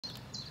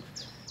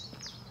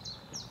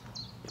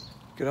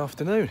Good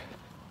afternoon.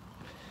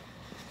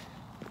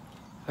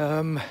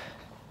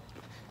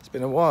 It's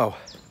been a while,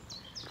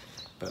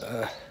 but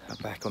I'm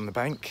back on the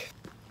bank.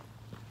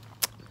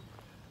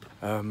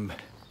 And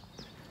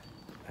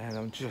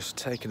I'm just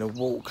taking a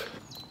walk.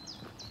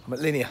 I'm at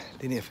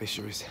Linear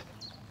Fisheries.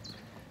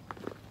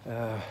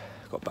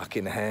 Got buck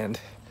in the hand,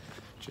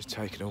 just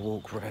taking a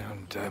walk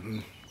around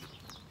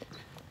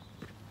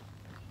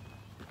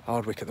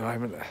Hardwick at the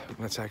moment. I'm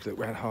going to take a look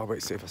around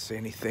Hardwick, see if I see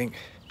anything.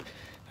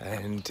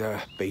 And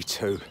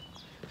B2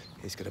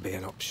 is going to be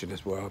an option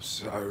as well.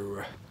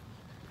 So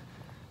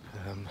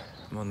I'm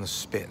on the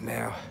spit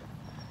now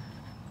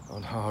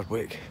on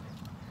Hardwick.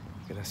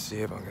 Going to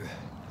see if I can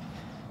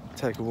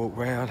take a walk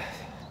round,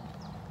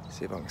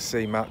 see if I can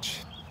see much,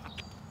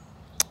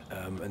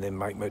 and then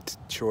make my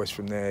choice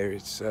from there.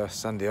 It's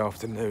Sunday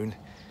afternoon.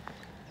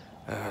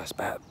 It's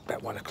about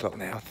 1 o'clock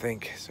now, I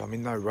think. So I'm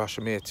in no rush.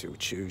 I'm here till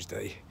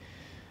Tuesday.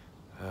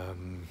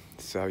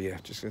 So yeah,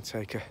 just going to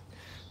take a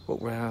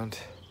walk round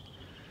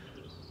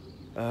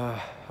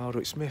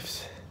Hardwick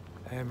Smiths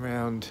and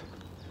round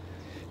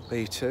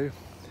B2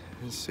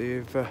 and see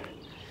if I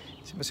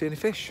see any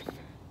fish.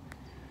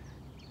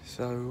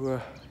 So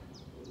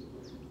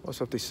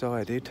once I've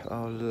decided,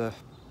 I'll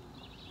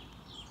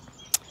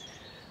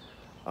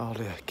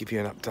give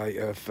you an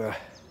update of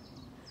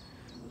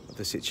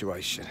the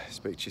situation.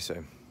 Speak to you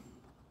soon.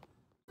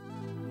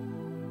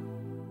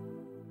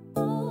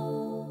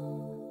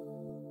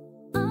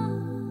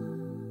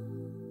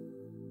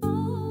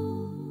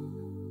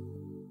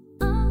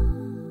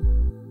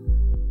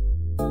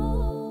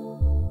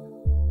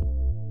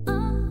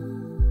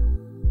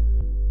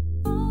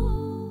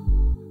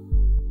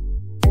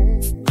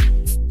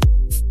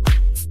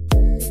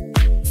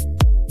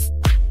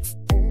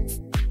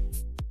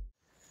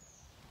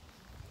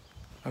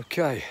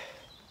 Okay,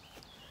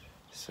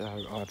 so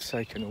I've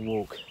taken a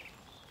walk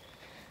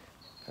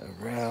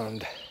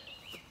around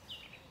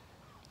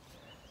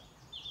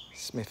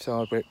Smith's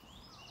Hardwick.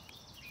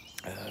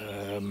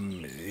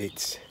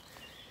 It's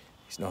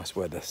nice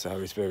weather, so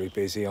it's very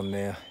busy on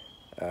there.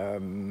 I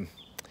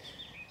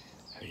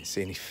didn't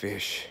see any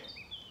fish,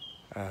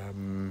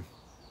 and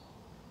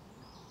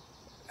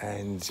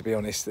to be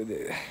honest,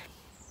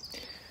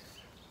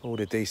 all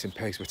the decent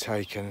pegs were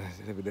taken.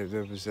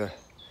 There was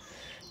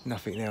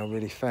nothing now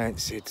really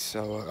fancied,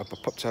 so I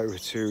popped over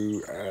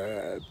to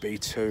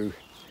B2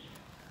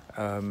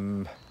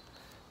 and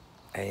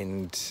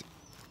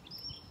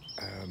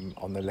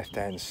on the left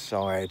hand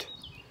side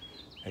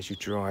as you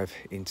drive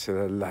into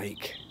the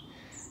lake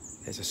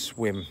there's a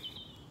swim,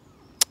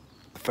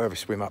 a further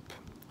swim up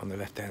on the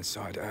left hand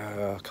side.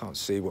 I can't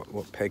see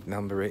what peg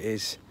number it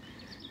is,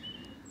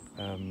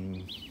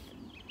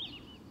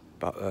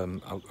 but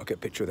I'll get a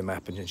picture of the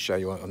map and then show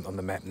you on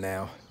the map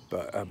now.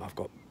 But I've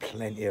got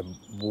plenty of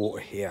water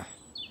here.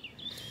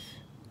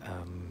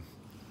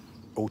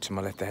 All to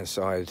my left-hand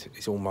side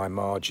is all my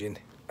margin.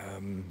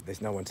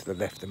 There's no one to the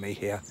left of me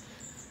here,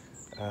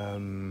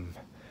 and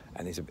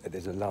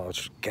there's a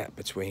large gap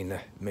between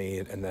me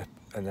and the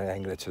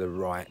angler to the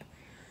right.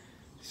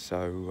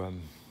 So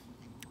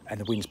and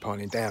the wind's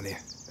piling down here.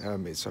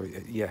 So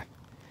yeah,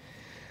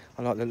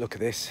 I like the look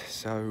of this.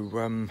 So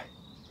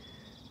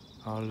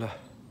I'll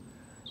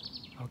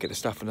get the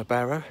stuff on the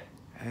barrow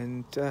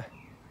and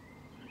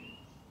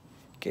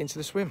get into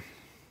the swim.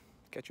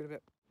 Catch you in a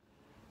bit.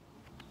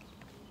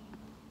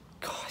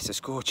 God, it's a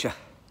scorcher.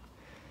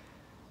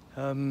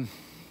 Okay,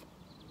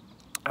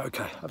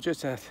 I've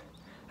just had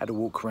a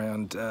walk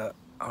around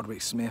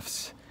Hardwick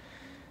Smiths.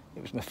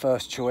 It was my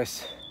first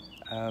choice.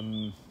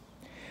 St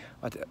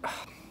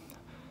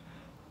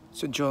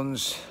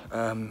John's,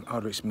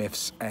 Hardwick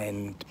Smiths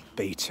and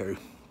B2.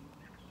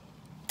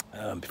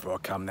 Before I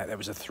come, there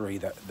was a 3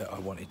 that I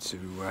wanted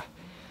to.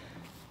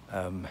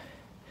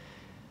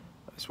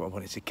 That's what I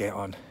wanted to get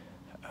on.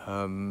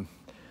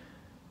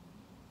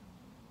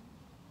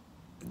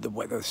 The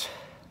weather's,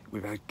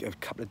 we've had a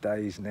couple of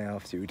days now, a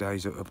few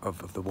days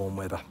of the warm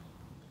weather,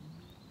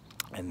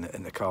 and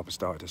the carp has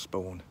started to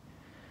spawn.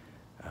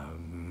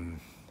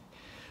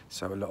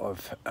 So a lot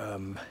of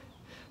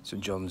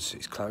St John's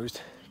is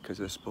closed because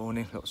of the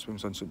spawning. A lot of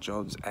swims on St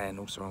John's and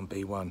also on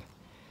B1.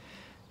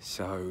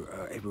 So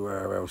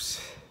everywhere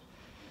else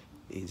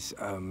is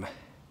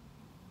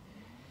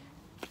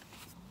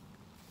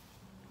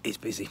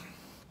busy.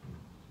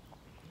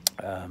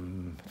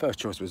 First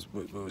choice was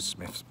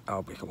Smith's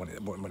Hardwick. I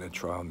wanted to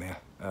try on there.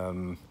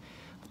 I've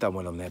done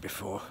one on there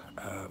before,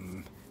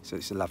 so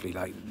it's a lovely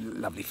lake,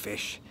 lovely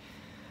fish.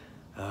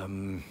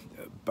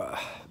 But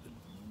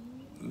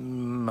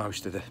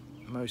most of the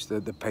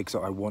pegs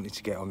that I wanted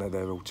to get on there,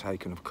 they're all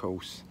taken, of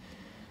course.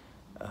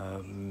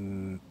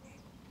 And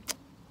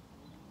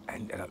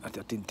I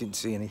didn't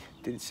see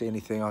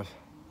anything. I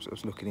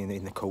was looking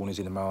in the corners,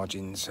 in the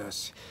margins,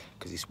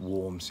 because it's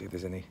warm. See if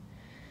there's any.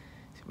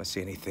 See if I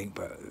see anything,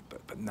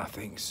 but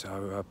nothing.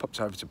 So I popped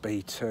over to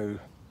B2,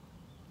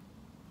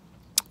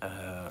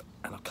 and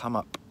I come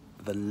up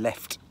the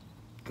left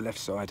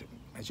side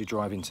as you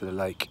drive into the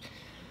lake,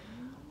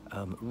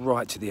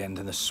 right to the end,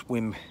 and the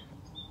swim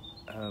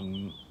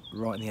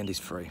right in the end is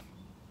free.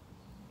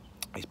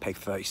 He's pegged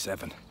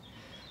 37.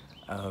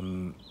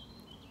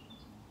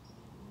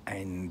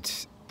 And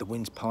the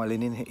wind's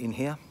piling in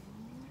here.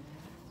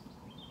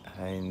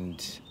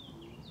 And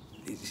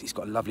it's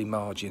got a lovely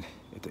margin.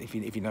 If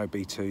you know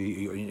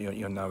B2,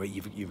 you'll know it.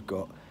 You've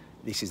got,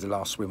 this is the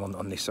last swim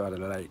on this side of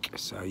the lake,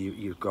 so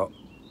you've got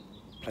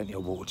plenty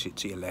of water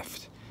to your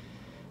left.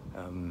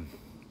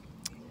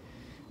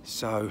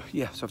 So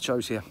yeah, so I've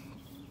chose here.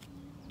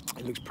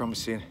 It looks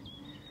promising,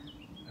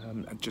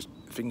 and just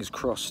fingers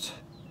crossed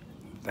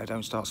they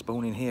don't start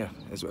spawning here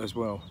as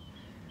well.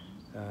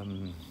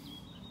 The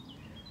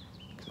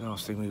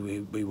last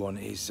thing we want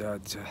is to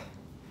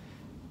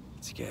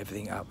get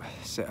everything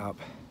set up,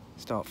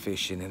 start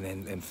fishing, and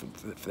then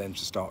for them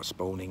to start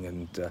spawning,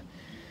 and then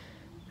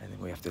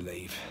we have to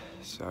leave.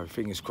 So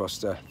fingers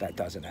crossed that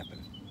doesn't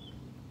happen.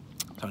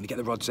 Time to get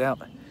the rods out.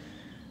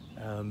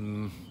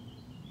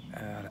 Have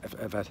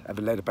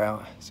a lead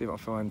about, see if I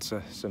can find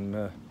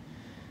some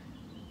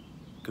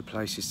good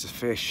places to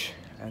fish,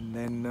 and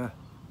then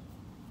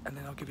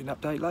I'll give you an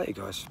update later,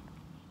 guys.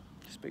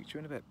 Speak to you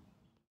in a bit.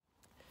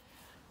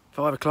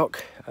 5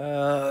 o'clock.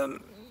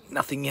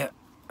 Nothing yet.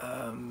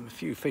 A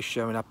few fish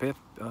showing up here,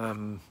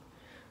 all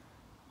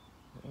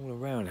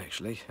around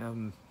actually,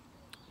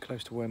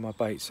 close to where my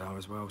baits are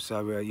as well.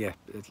 So yeah,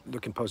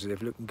 looking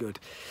positive, looking good.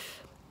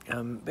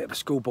 Bit of a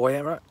schoolboy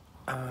error.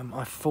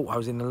 I thought I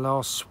was in the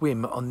last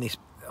swim on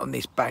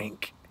this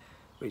bank,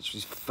 which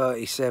was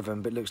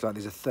 37, but it looks like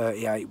there's a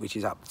 38 which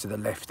is up to the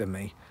left of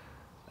me.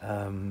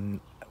 From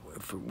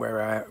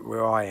where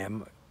I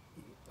am,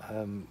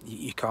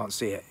 you can't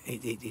see it.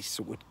 It's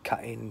sort of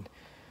cut in,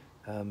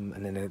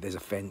 and then there's a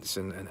fence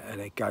and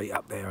a gate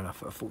up there, and I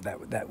thought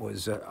that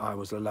was I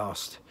was the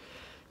last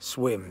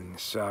swim.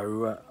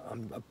 So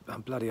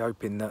I'm bloody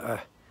hoping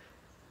that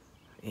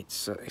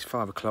it's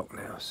 5 o'clock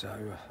now. So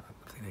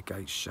I think the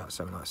gate's shut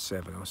something like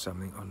 7 or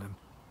something on them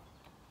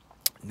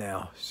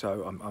now.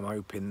 So I'm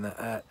hoping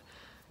that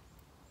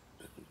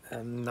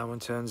no one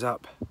turns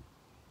up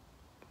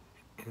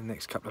in the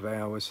next couple of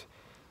hours,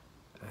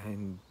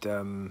 and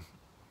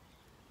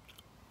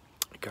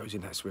it goes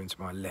in that swim to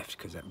my left,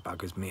 because that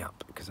buggers me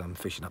up because I'm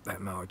fishing up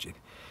that margin.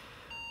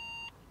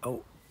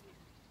 Oh,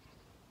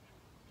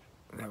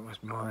 that was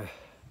my,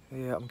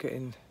 yeah, I'm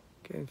getting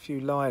a few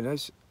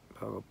liners.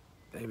 Oh,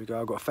 there we go.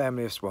 I've got a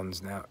family of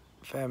swans now.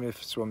 Family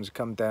of swans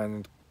come down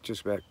and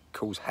just about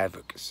cause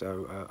havoc.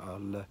 So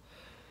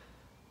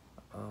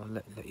I'll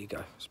let you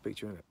go. Speak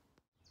to you in a bit.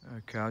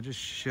 Okay, I'll just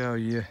show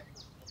you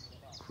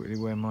quickly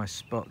where my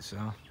spots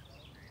are.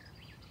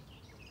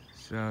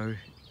 So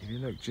if you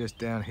look just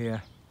down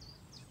here,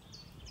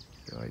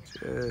 so I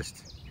just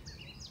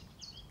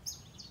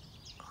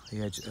on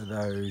the edge of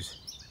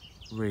those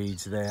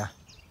reeds there,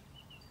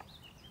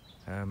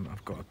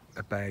 I've got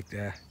a bag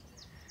there,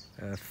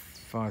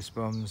 5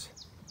 spoms.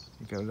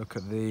 You go look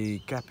at the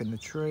gap in the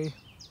tree,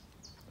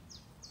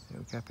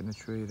 little gap in the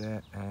tree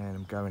there, and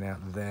I'm going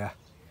out there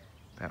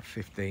about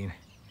 15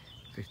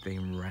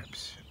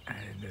 wraps,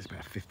 and there's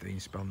about 15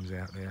 spoms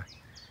out there.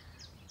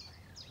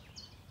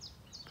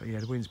 But yeah,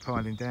 the wind's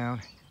piling down.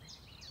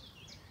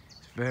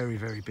 It's very,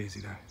 very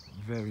busy though,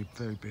 very,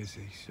 very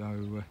busy. So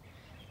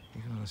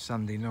even on a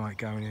Sunday night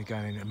going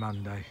in at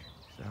Monday,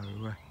 so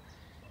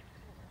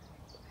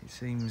it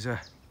seems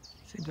like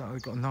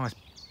we've got a nice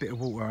bit of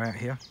water out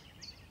here,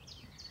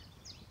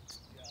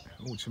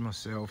 all to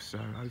myself. So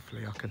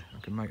hopefully I can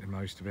make the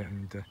most of it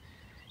and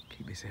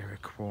keep this area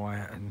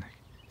quiet, and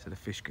so the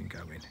fish can go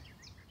in.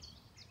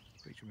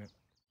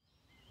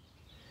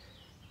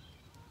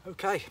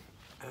 Okay,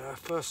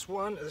 first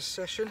one of the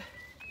session.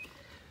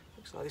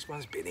 Looks like this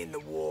one's been in the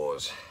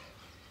wars.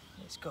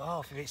 It's got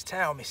half of its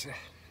tail missing,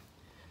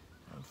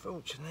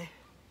 unfortunately.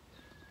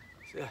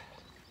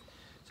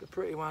 It's a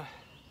pretty one,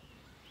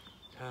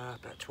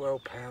 about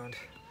 12 £.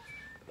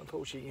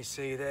 Unfortunately, you can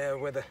see there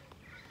whether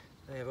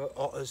they have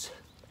otters.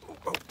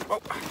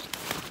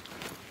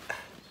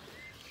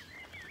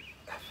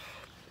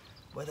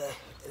 Whether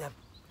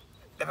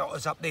they've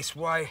otters up this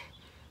way,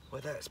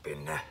 whether it's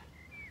been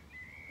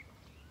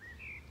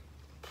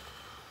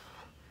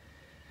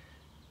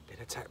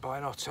attacked by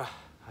an otter,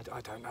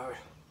 I don't know.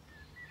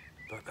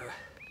 But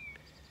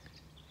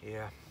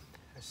yeah,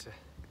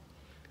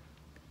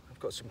 I've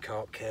got some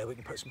carp care. We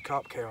can put some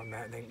carp care on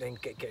that, and then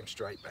get him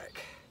straight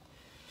back.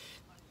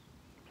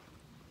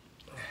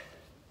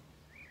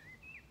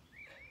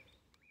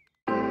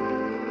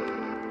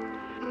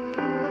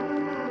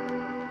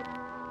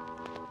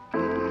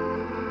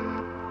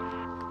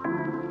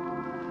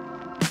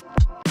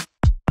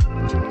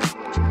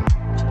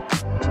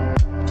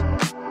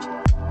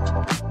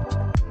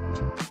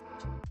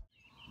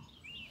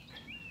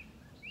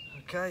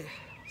 Okay,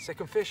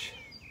 second fish.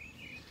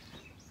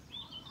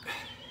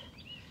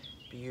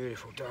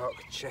 Beautiful dark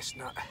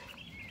chestnut.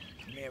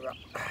 Mirror.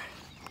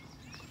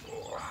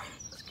 Oh,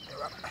 let's get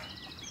her up.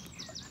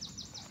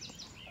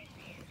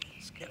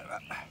 Let's get her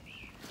up.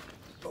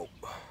 Oh,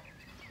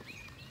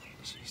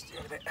 she's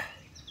still a bit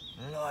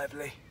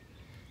lively.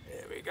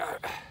 There we go.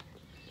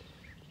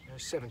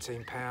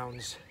 17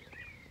 £.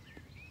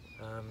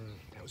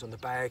 That was on the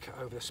bag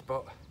over the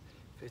spot.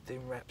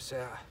 15 wraps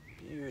out.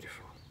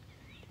 Beautiful,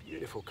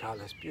 beautiful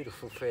colours,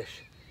 beautiful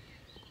fish.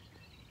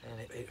 And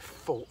it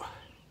fought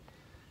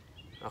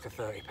like a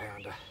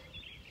 30-pounder.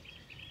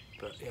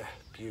 But yeah,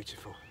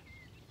 beautiful.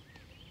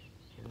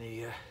 In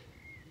the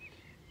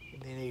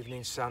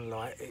evening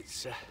sunlight,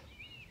 it's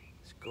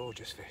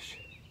gorgeous fish.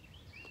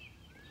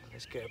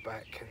 Let's get it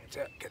back and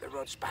get the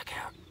rods back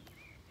out.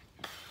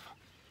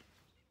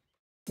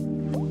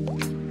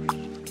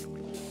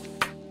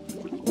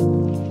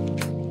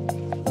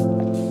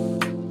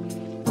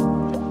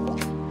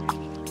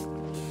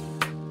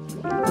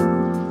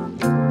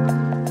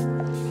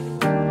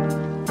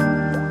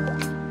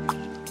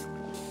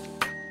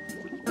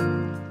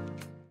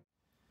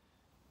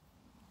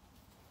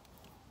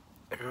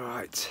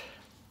 Right,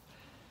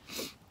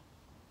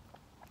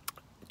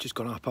 just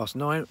gone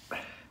 9:30.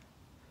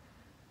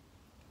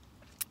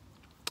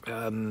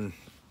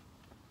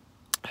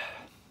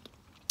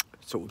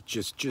 Sort of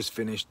just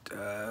finished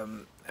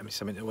having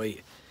something to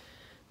eat.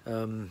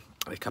 A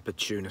couple of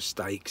tuna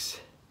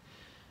steaks,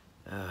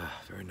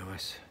 very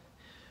nice.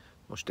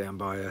 Washed down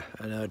by an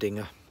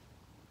Erdinger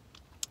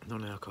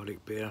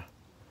non-alcoholic beer.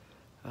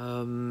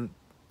 Oh,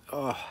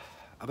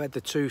 I've had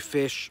the 2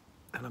 fish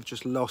and I've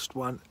just lost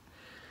one.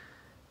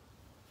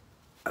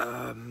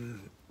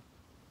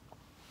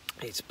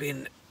 It's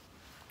been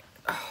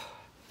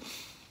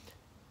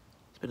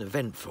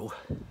eventful.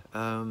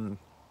 Had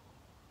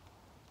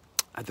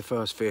the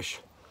first fish,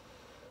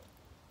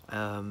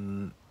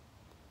 and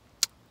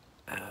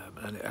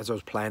as I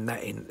was playing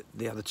that in,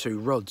 the other 2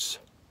 rods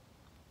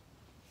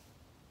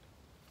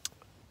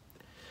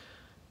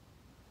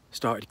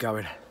started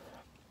going.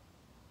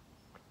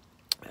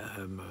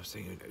 I was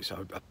thinking,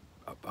 so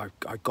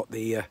I got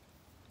the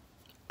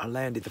I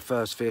landed the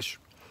first fish,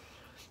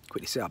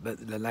 quickly set up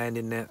the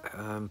landing net,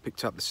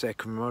 picked up the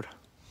second rod,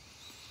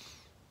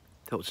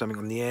 felt something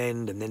on the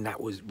end, and then that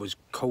was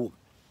caught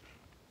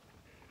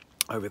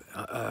over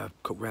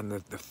caught around the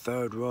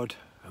 3rd rod.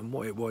 And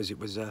what it was there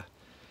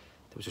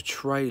was a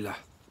trailer.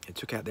 It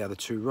took out the other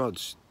 2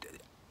 rods. At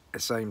the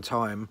same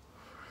time,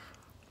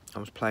 I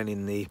was playing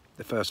in the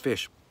first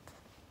fish.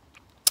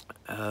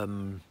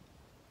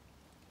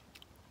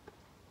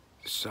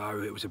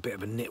 So it was a bit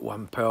of a knit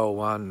one, pearl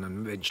one,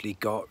 and eventually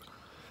got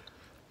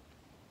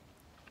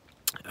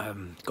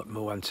them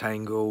all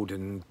untangled,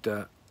 and I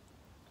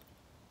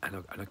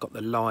got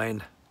the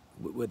line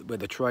where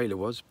the trailer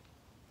was,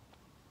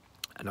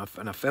 and I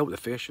felt the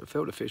fish. I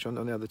felt the fish on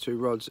the other 2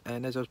 rods,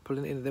 and as I was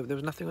pulling it in, there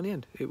was nothing on the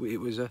end. It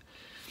was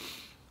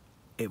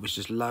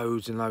just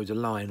loads and loads of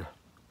line.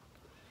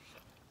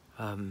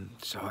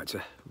 So I had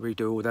to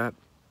redo all that.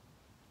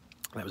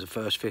 That was the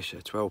first fish, a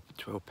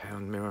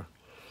 12-pound mirror.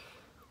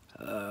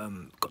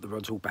 Got the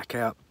rods all back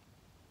out.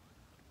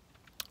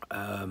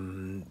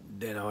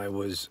 Then I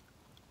was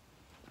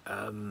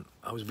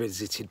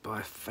visited by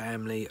a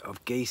family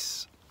of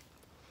geese,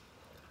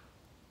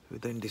 who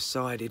then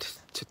decided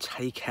to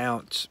take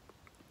out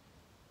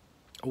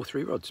all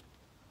 3 rods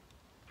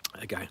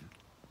again.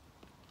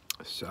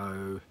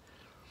 So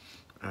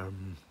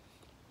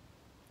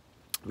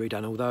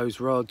redone all those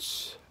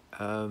rods,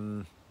 got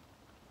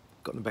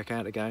them back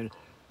out again.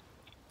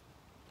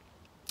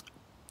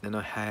 Then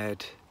I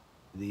had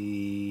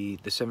the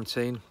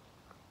 17,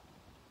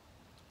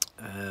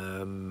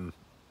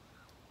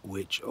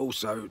 which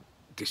also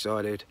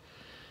decided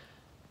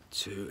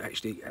to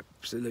actually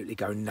absolutely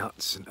go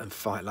nuts and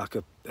fight like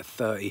a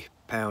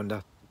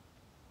 30-pounder,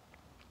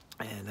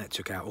 and that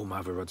took out all my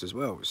other rods as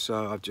well.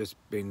 So I've just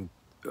been,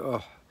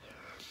 I've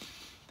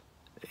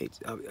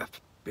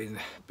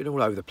been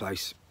all over the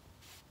place.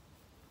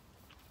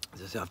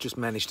 As I said, I've just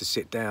managed to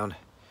sit down,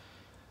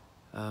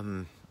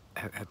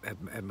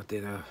 had my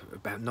dinner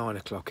about 9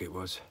 o'clock it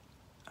was,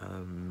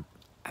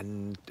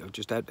 and I've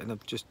just had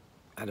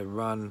a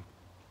run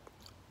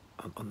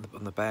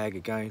on the bag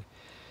again,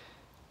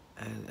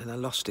 and I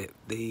lost it.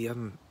 The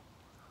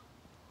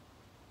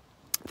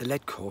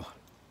lead core.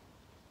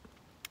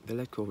 The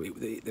lead core.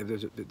 There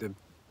was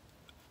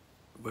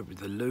whether it was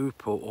the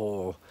loop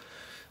or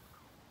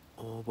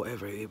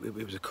whatever. It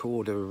was a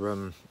quarter.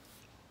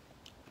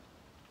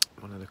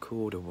 One of the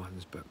quarter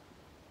ones, but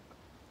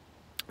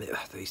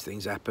these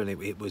things happen.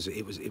 It was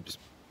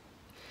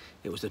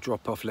the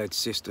drop-off lead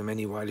system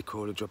anyway. They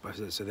call it drop-off,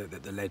 so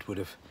that the lead would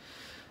have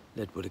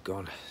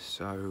gone.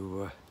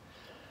 So,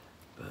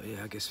 but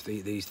yeah, I guess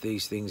these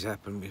things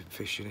happen with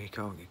fishing. You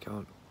can't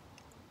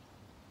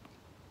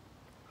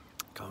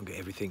get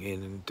everything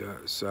in, and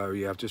so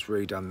yeah, I've just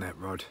redone that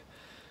rod.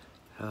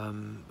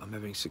 I'm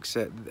having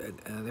success,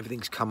 and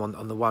everything's come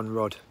on the one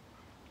rod,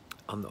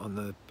 on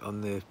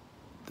the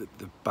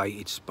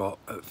baited spot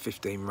at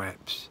 15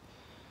 wraps.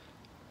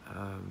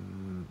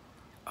 On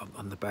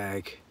the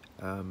bag.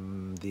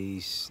 Then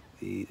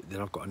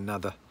I've got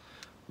another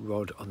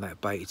rod on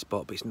that baited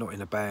spot, but it's not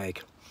in a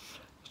bag.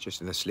 It's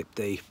just in a slip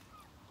D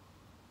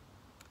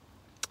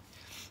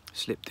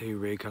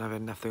rig, and I've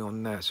had nothing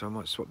on that, so I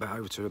might swap that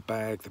over to a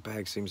bag. The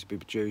bag seems to be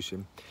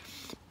producing.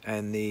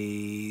 and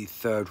the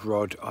third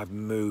rod I've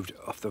moved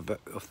off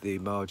the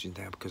margin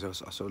now because I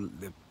saw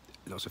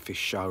lots of fish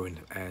showing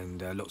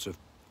and lots of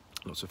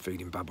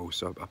feeding bubbles,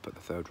 so I put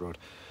the third rod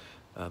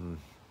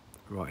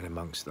right in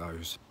amongst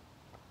those.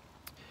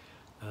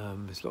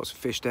 There's lots of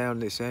fish down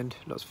this end,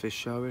 lots of fish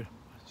showing,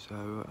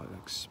 so I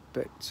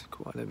expect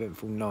quite an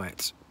eventful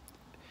night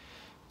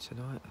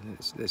tonight.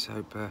 Let's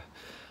hope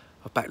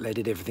I've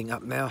backleaded everything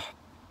up now,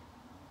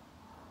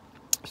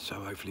 so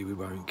hopefully we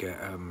won't get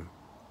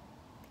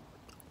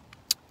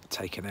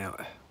taken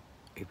out.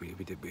 If we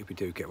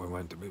do get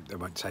one, they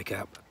won't take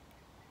out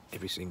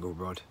every single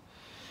rod.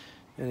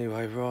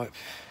 Anyway, right,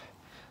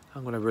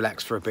 I'm going to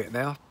relax for a bit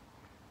now.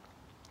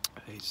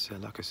 It's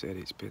like I said,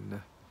 it's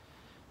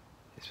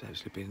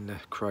actually been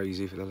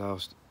crazy for the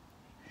last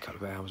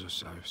couple of hours or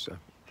so. So,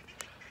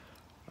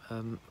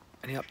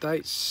 any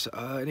updates?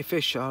 Any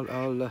fish?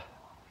 I'll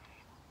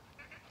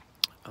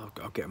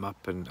get them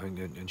up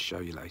and show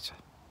you later.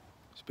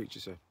 Speak to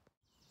you soon.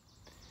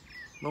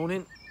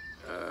 Morning.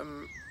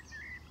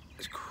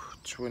 It's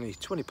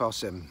 20 past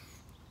 7.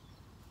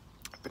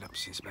 I've been up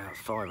since about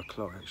 5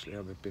 o'clock actually.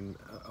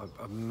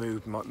 I've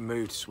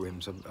moved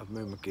swims. I've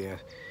moved my gear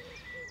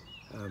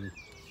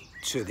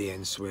to the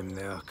end swim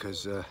now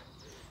because I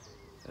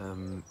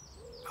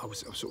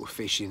was sort of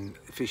fishing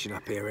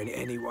up here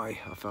anyway.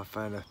 I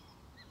found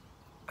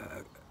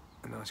a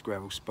nice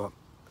gravel spot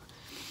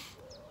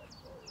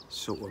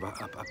sort of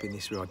up in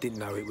this room. I didn't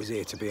know it was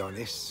here, to be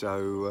honest,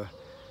 so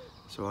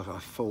I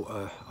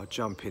thought I'd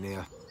jump in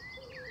here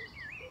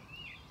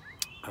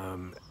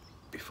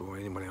before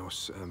anyone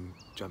else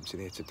jumps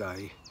in here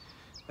today.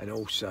 And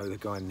also the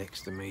guy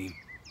next to me,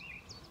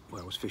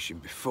 well, I was fishing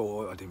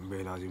before. I didn't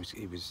realise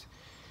he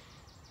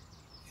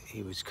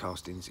was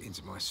casting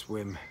into my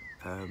swim,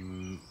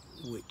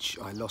 which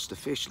I lost a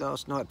fish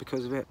last night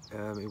because of it.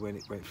 It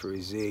went through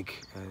his zig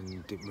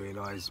and didn't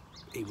realise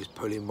he was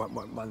pulling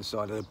one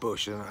side of the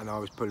bush and I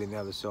was pulling the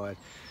other side,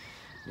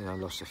 and I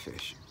lost a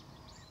fish.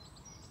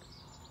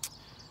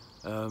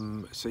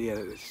 So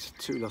yeah,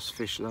 2 lost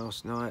fish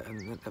last night,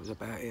 and that was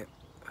about it.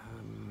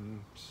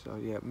 So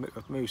yeah,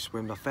 I've moved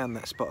swim. I found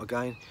that spot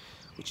again,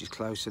 which is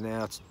closer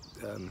now. It's,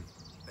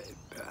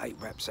 8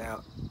 wraps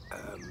out.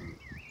 I've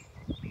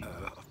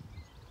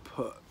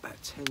put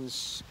about 10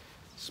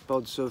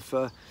 spods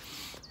of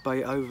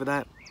bait over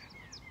that,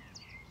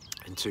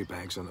 and 2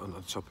 bags on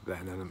top of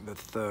that, and then the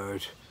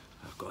third,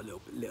 I've got a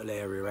little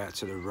area out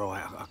to the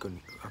right. I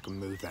can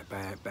move that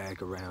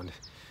bag around,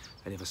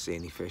 and if I see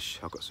any fish,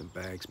 I've got some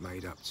bags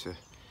made up to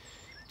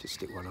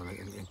stick one on it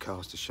and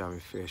cast a showing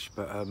fish.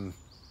 But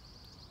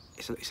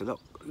it's a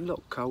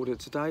lot colder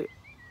today.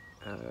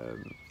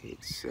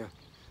 It's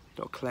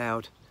not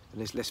cloud, and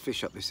there's less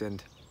fish up this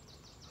end.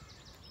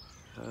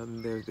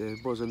 There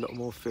was a lot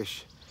more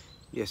fish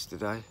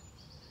yesterday,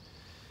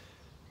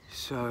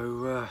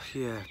 so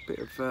yeah, bit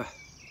of a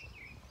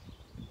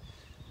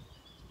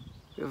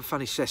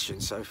funny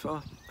session so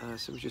far.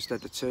 So we just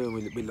had the 2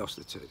 and we lost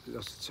the two.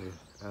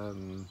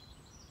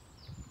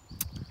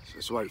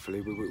 So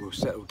hopefully we'll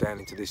settle down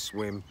into this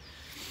swim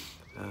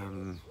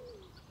and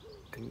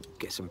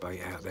get some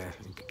bait out there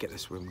and get the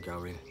swim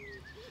going.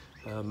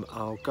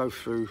 I'll go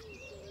through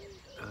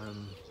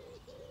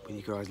with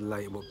you guys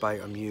later what bait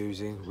I'm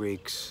using,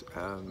 rigs,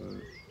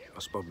 my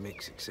spod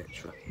mix,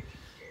 etc.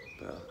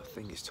 But I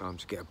think it's time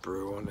to get a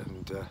brew on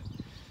and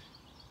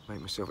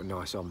make myself a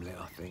nice omelette,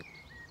 I think.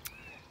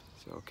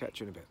 So I'll catch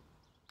you in a bit.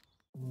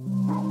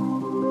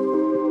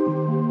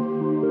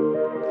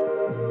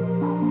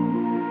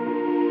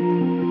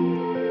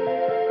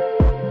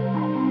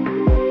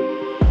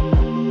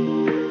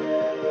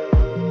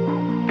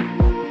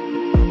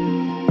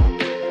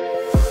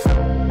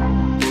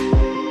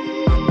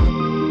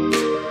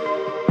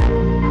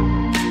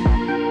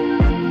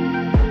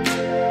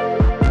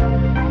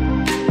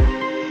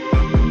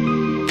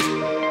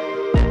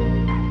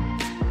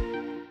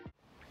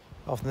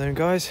 Afternoon,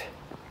 guys.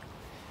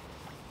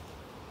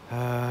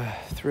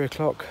 3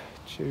 o'clock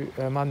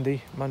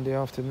Monday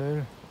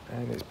afternoon,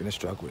 and it's been a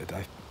struggle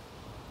today.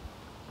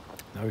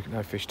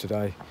 No fish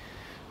today,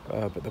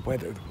 but the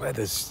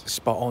weather's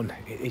spot on.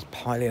 It's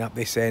piling up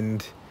this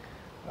end.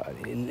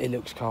 It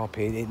looks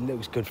carpy. It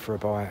looks good for a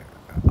bite,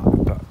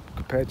 but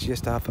compared to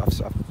yesterday, I've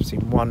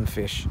seen one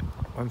fish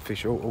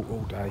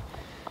all day,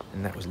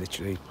 and that was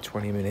literally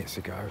 20 minutes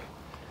ago.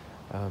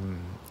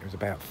 It was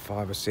about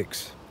 5 or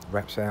 6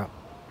 wraps out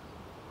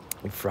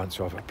in front,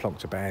 so I've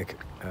plonked a bag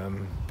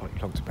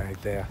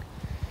there.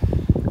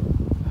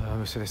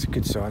 So that's a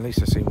good sign. At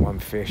least I've seen one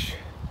fish.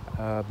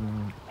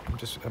 I'm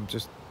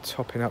just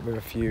topping up with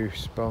a few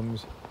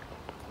spoms,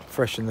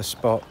 freshen the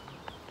spot.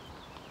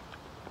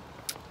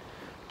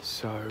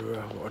 So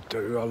what I'll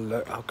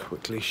do, I'll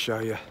quickly show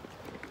you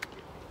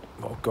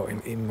what I've got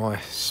in my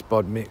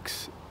spod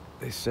mix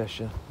this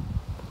session.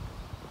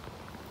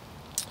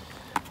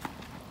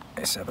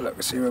 Let's have a look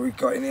and see what we've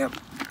got in here.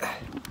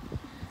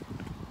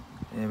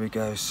 There we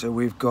go. So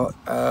we've got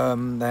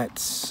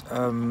that's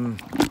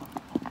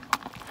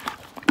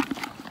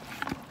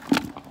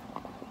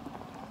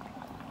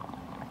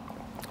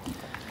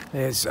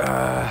There's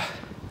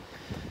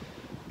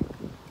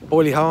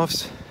oily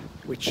halves,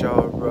 which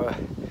are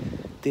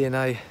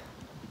DNA,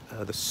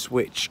 the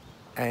switch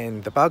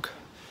and the bug.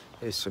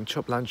 There's some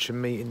chopped luncheon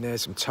meat in there,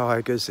 some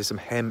tigers, there's some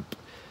hemp,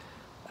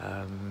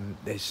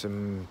 there's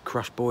some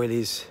crushed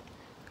boilies.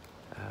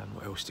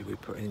 What else did we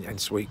put in? And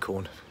sweet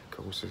corn. Of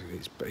course,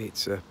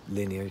 it's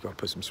linear, you've got to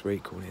put some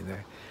sweet corn in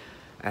there.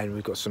 And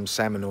we've got some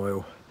salmon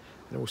oil.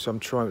 And also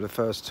I'm trying for the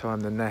first time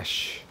the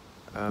Nash.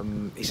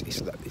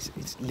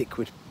 It's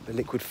liquid, the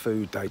liquid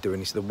food they do,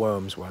 and it's the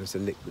worms one, it's the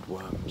liquid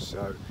worms.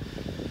 So,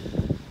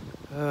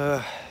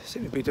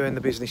 seemed to be doing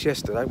the business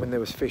yesterday when there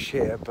was fish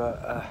here,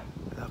 but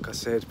like I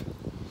said,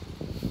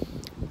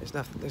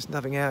 there's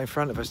nothing out in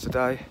front of us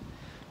today.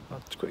 I'll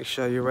just quickly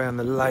show you around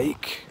the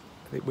lake.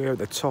 I think we're at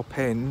the top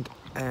end,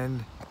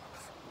 and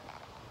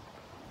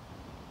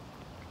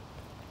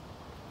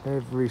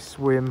every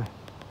swim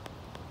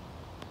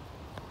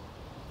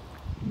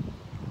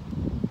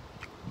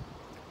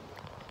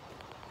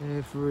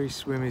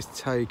is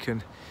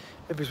taken.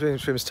 Every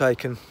swim's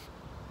taken,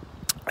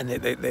 and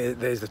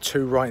there's the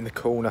two right in the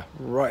corner,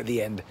 right at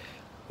the end.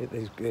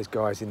 There's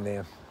guys in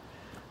there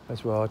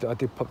as well. I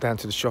did pop down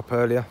to the shop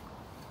earlier,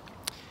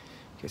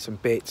 get some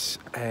bits,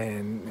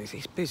 and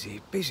it's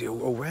busy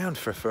all round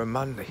for a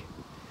Monday.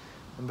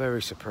 I'm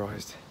very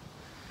surprised.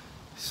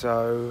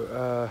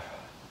 So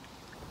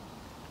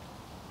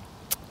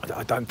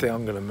I don't think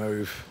I'm going to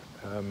move.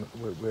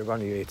 We're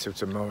only here till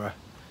tomorrow.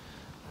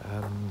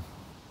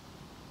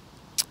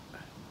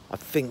 I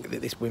think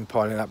that this wind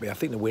piling up here, I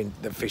think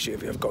the fish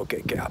have got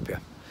to get up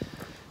here.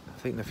 I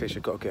think the fish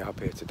have got to get up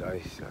here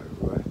today. So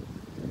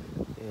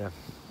yeah.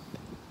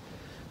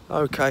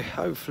 Okay,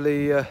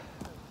 hopefully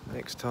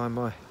next time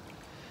I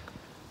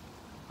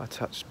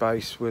touch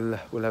base, we'll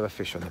have a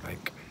fish on the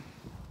bank.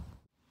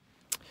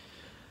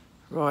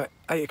 Right,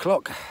 8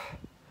 o'clock.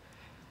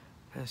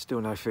 There's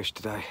still no fish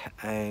today,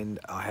 and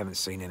I haven't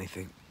seen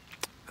anything.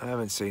 I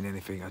haven't seen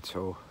anything at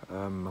all.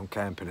 I'm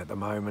camping at the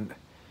moment.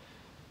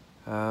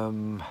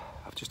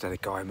 I've just had a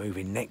guy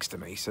moving next to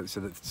me, so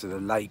the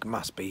lake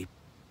must be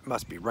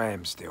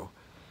rammed still.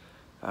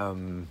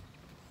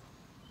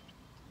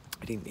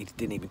 He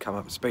didn't even come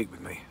up and speak with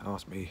me.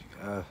 Asked me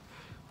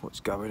what's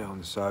going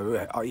on.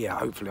 So yeah,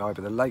 hopefully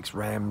either the lake's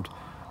rammed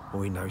or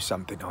we know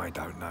something I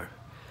don't know.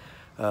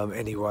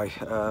 Anyway,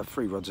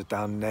 3 rods are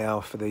done now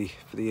for the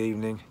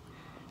evening.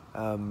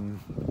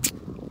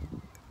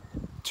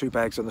 2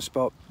 bags on the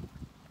spot.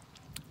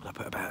 I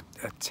put about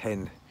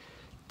 10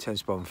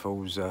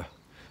 spoonfuls of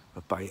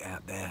bait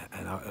out there,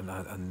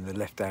 and the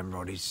left hand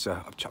rod is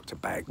I've chucked a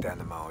bag down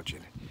the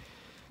margin.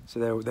 So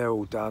they're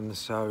all done.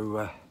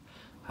 So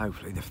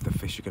hopefully the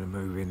fish are going to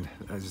move in,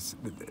 as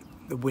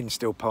the wind's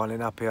still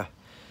piling up here.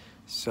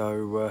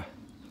 So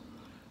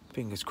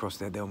fingers crossed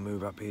that they'll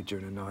move up here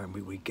during the night and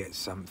we get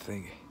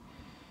something.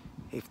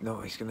 If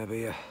not, it's going to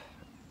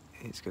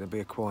be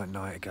a quiet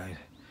night again.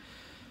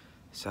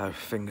 So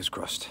fingers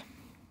crossed.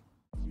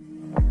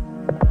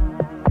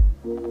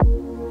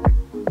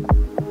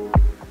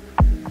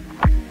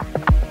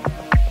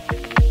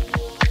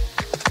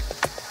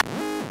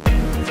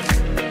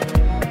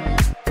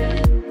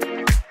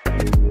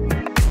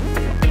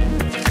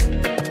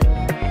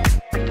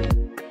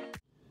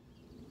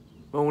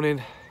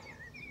 Morning.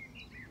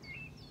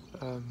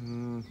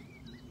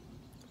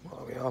 What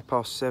are we,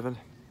 7:30,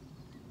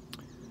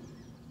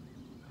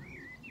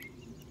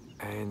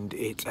 and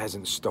it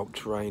hasn't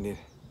stopped raining.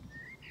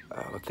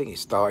 I think it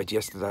started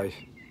yesterday,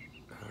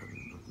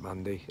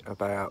 Monday,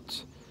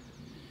 about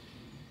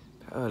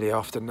early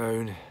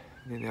afternoon.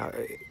 And then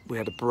we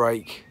had a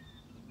break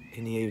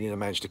in the evening. I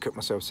managed to cook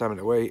myself something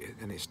to eat,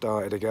 and it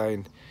started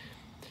again.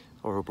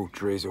 Horrible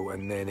drizzle,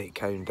 and then it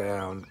came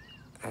down,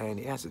 and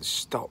it hasn't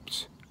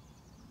stopped.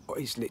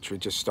 It's literally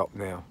just stopped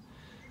now.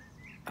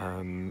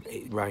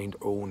 It rained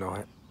all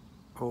night,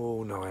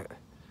 and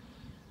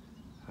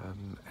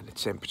the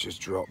temperature's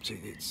dropped.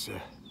 It's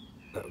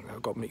I've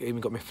even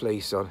got my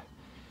fleece on,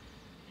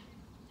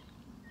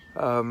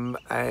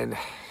 and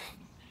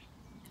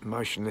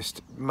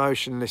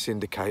motionless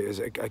indicators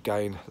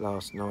again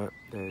last night.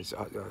 There's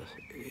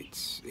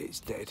it's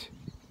dead.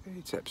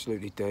 It's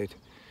absolutely dead.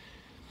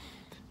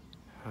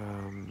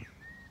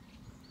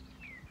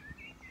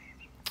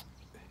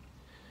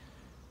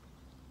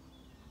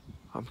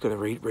 I'm going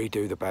to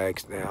redo the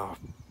bags now,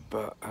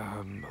 but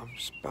I'm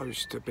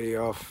supposed to be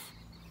off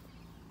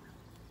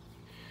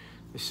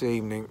this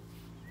evening.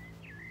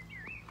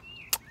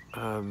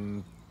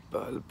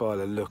 But by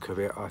the look of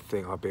it, I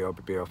think I'll be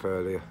off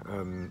earlier.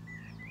 I'll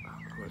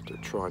have to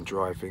try and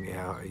dry things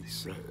out.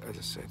 It's as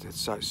I said,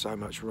 there's so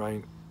much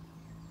rain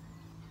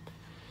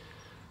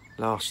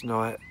last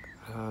night.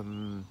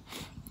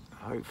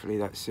 Hopefully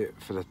that's it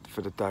for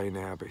the day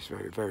now. But it's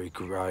very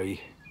grey.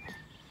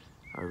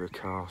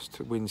 Overcast.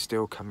 The wind's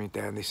still coming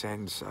down this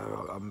end, so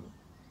I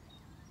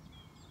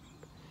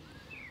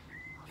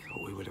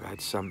thought we would have had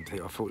something.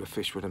 I thought the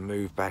fish would have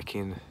moved back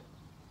in,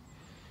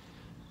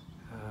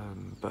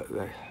 but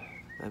they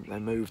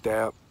moved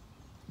out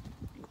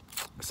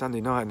Sunday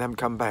night and haven't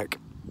come back.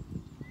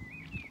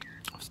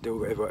 Still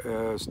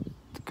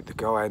the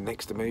guy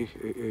next to me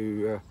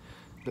who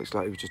looks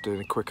like he was just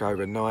doing a quick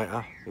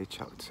overnighter. He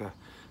chucked a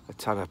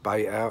ton of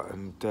bait out,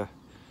 and I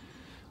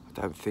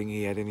don't think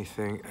he had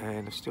anything.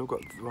 And I've still got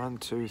 1,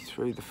 2,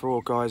 3, the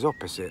 4 guys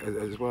opposite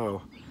as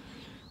well.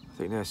 I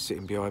think they're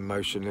sitting behind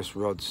motionless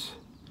rods.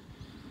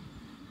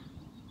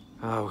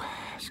 Oh,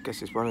 I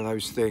guess it's one of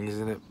those things,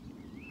 isn't it?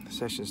 The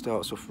session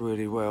starts off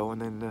really well,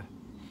 and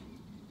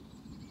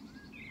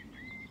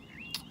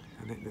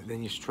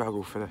then you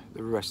struggle for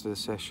the rest of the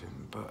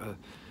session. But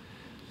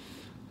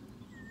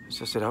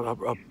as I said, I'll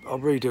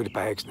redo the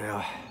bags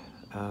now.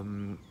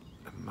 And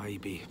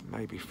maybe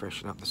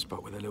freshen up the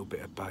spot with a little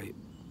bit of bait.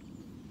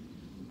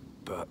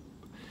 But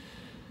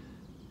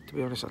to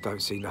be honest, I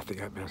don't see nothing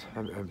happening. I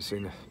haven't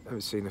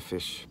seen a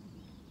fish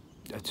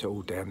at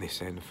all down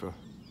this end for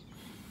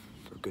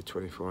a good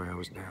 24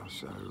 hours now.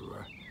 So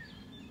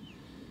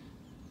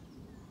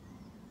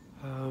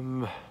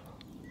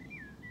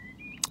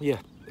yeah,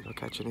 if I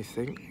catch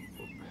anything,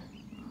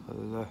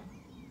 I'll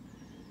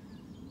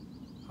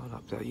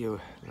update you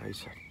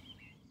later.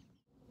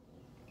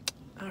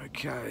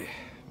 Okay,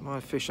 my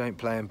fish ain't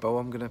playing ball.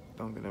 I'm gonna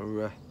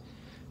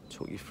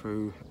talk you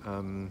through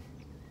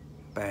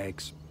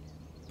bags,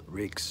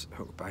 rigs,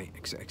 hook bait,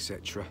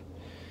 etc.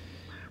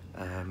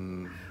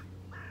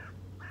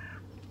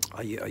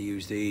 I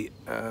use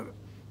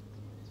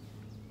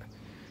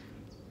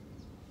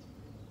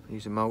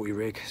a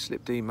multi-rig,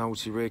 slip D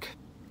multi-rig.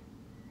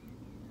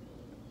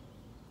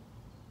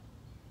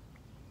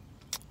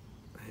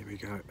 There we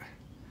go.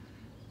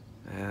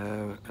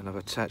 And I've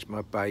attached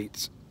my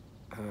bait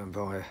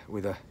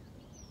with a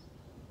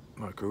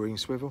micro ring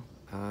swivel.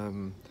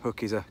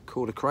 Hook is a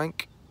quarter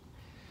crank,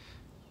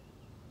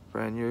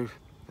 brand new.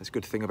 That's a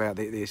good thing about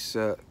this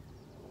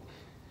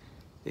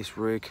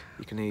rig.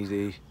 You can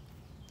easily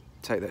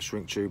take that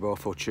shrink tube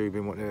off, or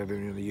tubing, whatever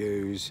you want to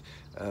use.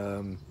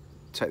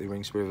 Take the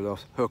ring swivel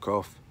off,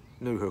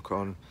 new hook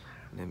on,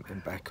 and then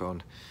back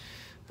on.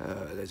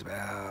 There's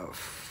about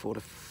 4 to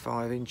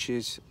 5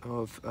 inches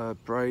of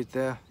braid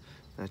there.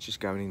 That's just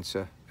going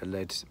into a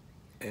lead,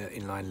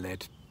 inline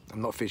lead.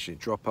 I'm not fishing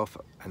drop off,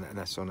 and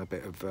that's on a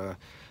bit of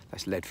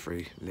that's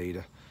lead-free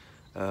leader.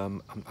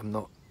 I'm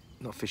not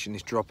fishing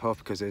this drop off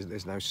because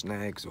there's no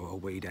snags or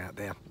weed out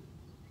there.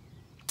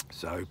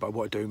 So, but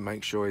what I do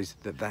make sure is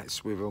that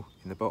swivel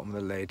in the bottom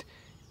of the lead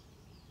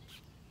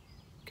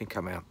can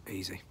come out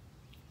easy.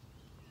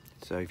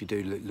 So if you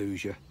do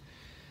lose your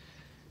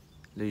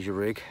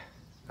rig,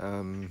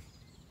 the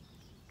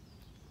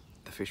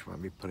fish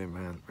won't be putting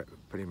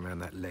around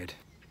that lead.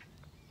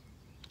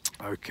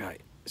 Okay,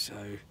 so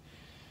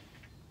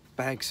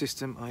bag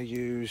system I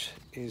use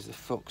is the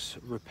Fox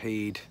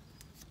Rapide.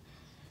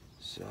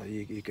 So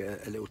you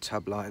get a little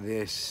tub like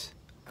this,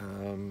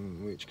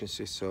 which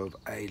consists of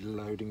a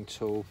loading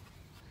tool,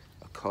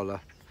 a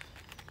collar,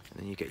 and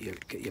then you get your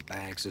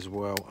bags as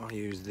well. I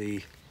use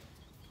the,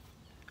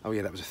 oh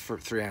yeah, that was a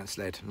 3-ounce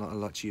lead. I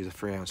like to use a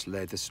 3-ounce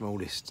lead, the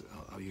smallest.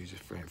 I'll use a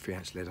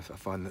 3-ounce lead. I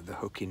find that the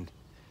hooking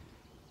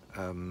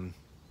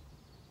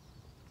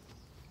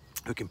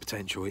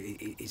potential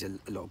is a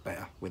lot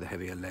better with a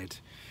heavier lead.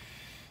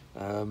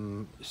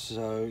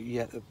 So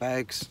yeah, the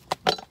bags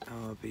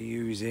I'll be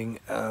using,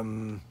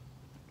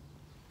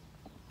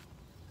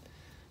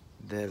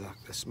 they're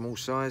like the small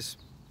size.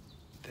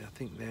 I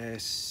think they're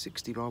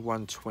 60 by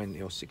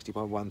 120 or 60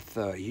 by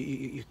 130.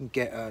 You can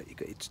get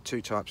it's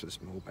 2 types of the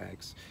small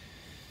bags.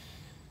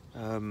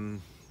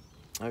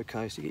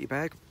 Okay, so you get your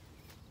bag.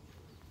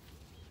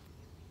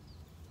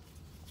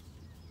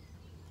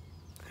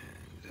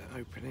 And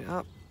open it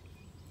up.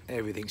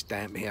 Everything's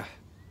damp here.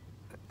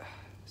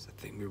 It's the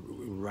thing, we're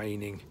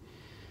raining.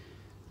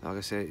 Like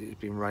I said, it's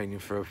been raining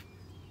for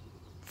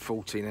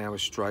 14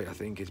 hours straight. I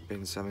think it's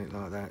been something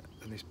like that.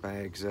 And this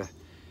bag's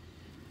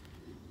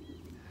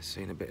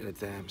seen a bit of the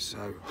damp.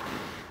 So,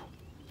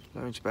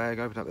 load your bag,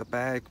 open up the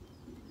bag,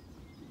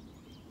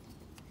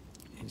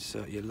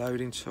 insert your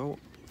loading tool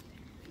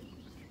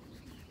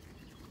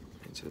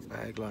into the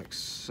bag like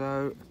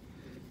so,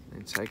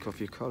 then take off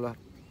your collar.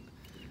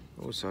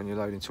 Also on your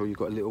loading tool, you've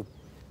got a little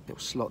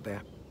slot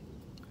there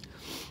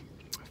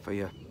for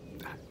your,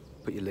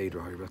 put your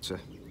leader over to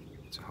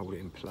hold it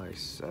in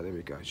place. So there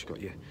we go, you've got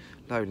your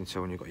loading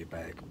tool and you've got your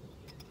bag.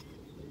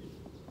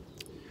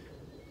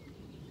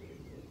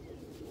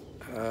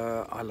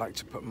 I like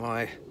to put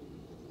my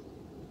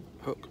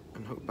hook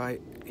and hook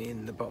bait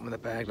in the bottom of the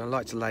bag, and I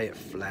like to lay it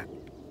flat.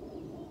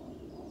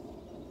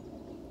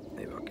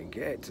 If I can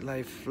get it to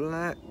lay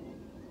flat,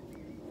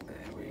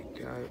 there we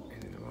go,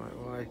 in the right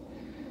way.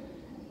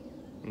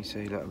 You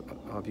see, look,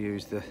 I've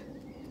used the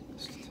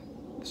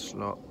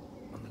slot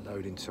on the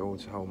loading tool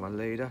to hold my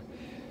leader.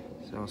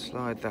 So I'll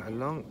slide that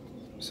along,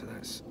 so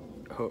that's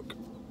hook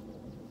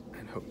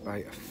and hook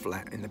bait are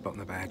flat in the bottom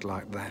of the bag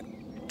like that.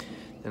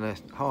 Then a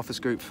half a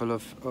scoop full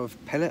of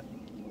pellet.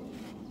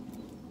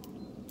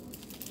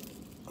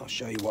 I'll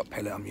show you what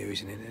pellet I'm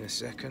using in a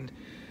second.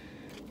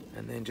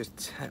 And then just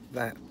tap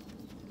that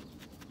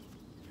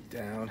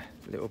down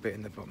a little bit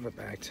in the bottom of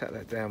the bag. Tap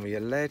that down with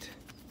your lead.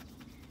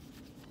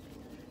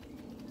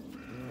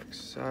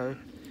 so.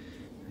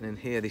 And then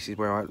here, this is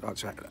where I like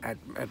to add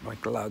my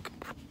glug,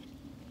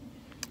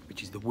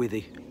 which is the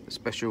withy, the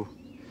special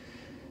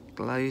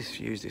glaze.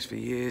 Used this for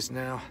years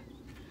now.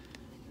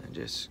 And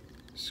just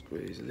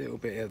squeeze a little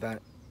bit of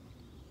that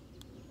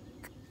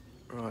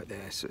right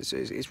there. So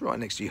it's right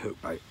next to your hook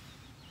bait.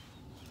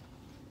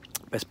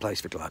 Best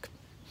place for glug.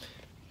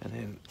 And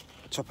then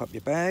top up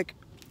your bag.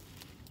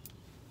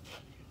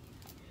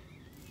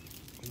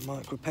 With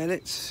micro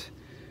pellets.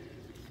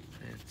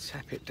 And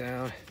tap it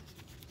down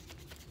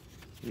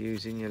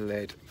using your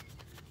lead.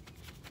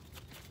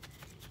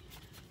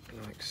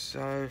 Like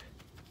so.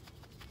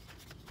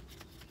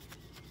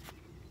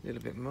 A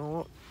little bit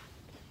more.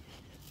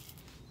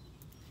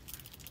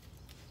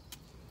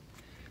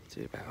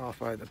 To about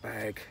halfway the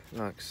bag,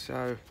 like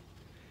so.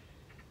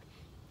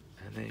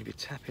 And then if you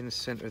tap in the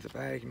centre of the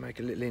bag, you make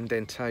a little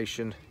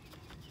indentation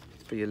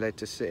for your lead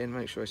to sit in.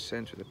 Make sure it's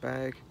centre of the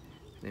bag,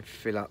 and then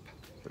fill up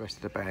the rest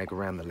of the bag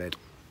around the lead.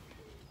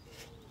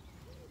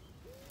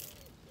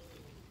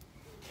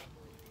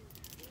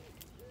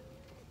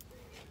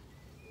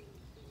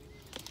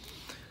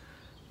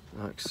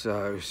 Like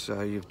so.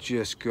 So you've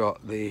just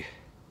got the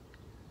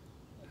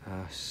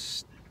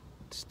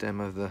stem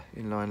of the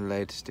inline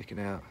lead sticking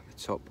out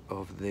the top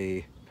of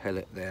the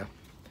pellet there.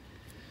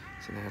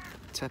 So now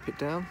tap it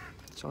down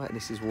tight.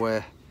 This is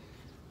where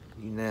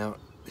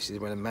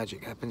the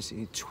magic happens.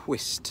 You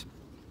twist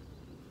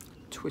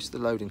the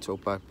loading tool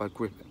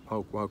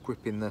while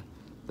gripping the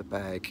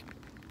bag,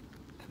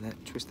 and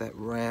that twist that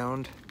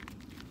round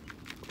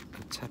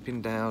and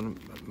tapping down,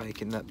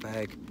 making that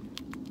bag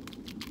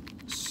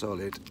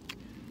solid,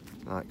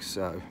 like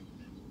so.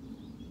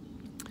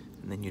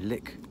 And then you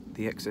lick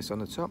the excess on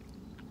the top.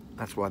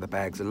 That's why the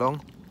bags are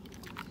long.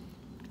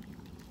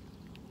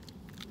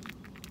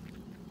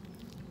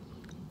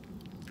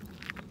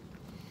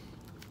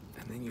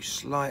 And then you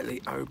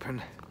slightly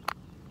open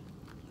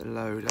the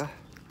loader.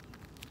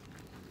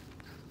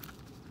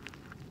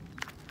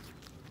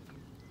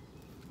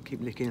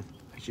 Keep licking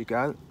as you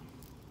go.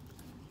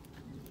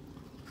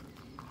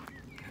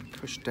 And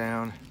push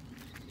down.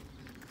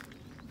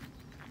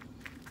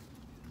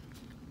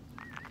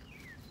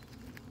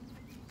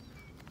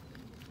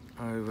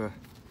 Over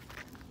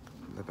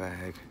the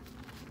bag,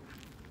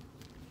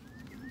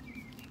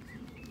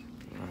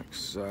 like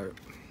so.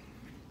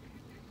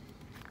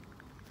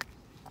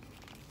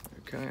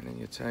 Okay, and then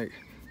you take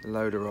the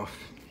loader off.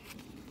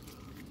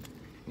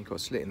 You've got a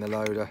slit in the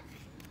loader.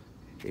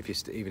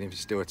 Even if it's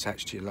still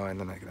attached to your line,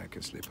 then that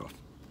can slip off.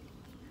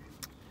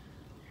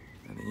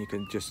 And then you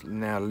can just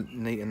now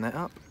neaten that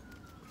up.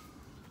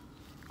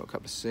 Got a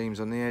couple of seams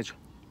on the edge.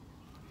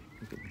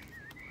 You can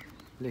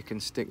lick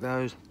and stick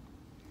those.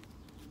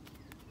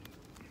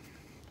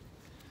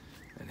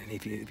 And then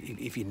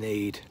if you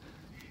need,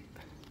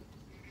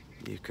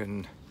 you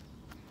can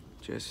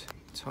just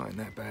tighten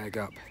that bag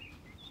up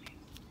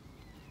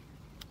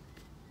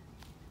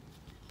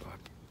by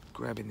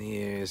grabbing the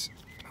ears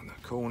and the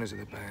corners of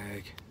the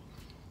bag,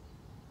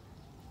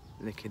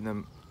 licking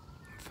them,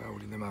 and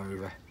folding them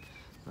over,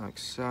 like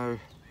so.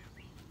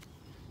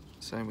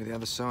 Same with the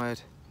other side.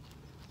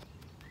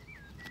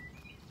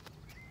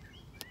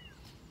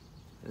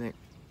 Lick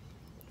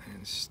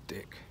and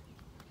stick,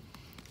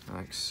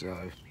 like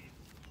so.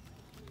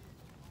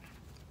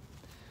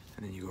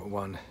 And then you've got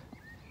one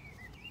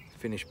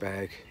finished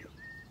bag,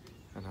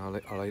 and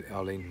I've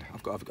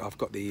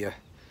got the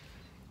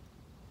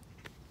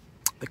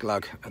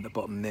glug at the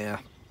bottom there.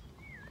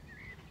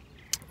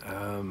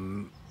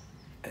 And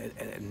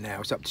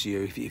now it's up to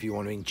you if you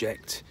want to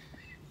inject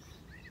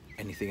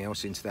anything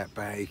else into that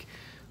bag.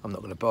 I'm not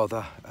going to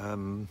bother.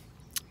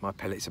 My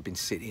pellets have been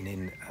sitting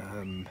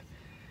in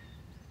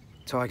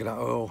tiger nut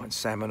oil and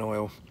salmon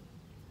oil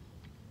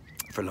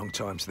for a long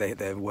time, so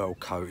they're well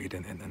coated,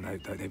 and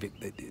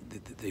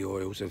the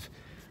oils have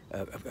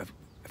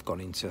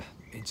gone into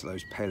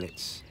those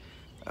pellets.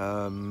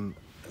 The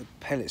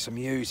pellets I'm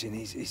using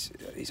is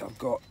I've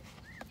got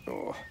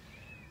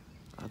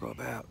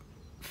about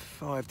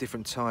 5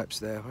 different types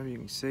there. Maybe you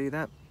can see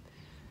that.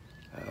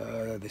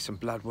 There's some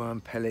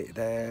bloodworm pellet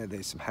there.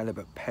 There's some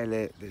halibut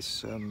pellet. There's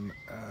some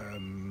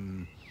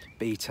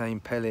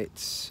betaine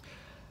pellets.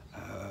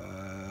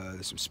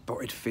 There's some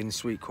spotted fin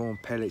sweet corn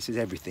pellets. There's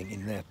everything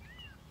in there.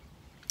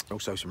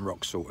 Also some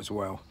rock salt as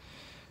well.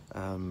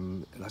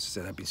 Like I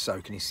said, I've been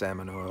soaking in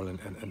salmon oil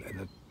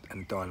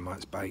and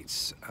dynamite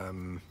baits.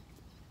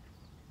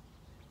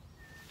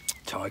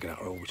 Tiger nut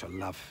oil, which I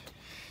love.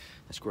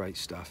 That's great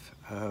stuff.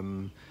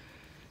 I'm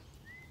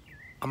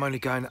only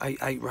going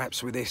 8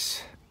 wraps with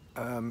this.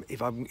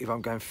 If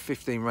I'm going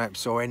 15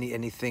 wraps or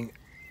anything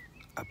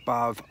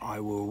above, I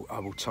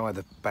will tie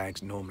the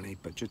bags normally,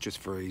 but just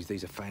for ease.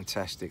 These are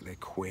fantastic. They're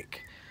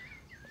quick.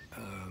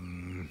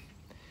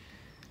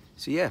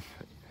 So yeah.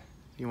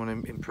 You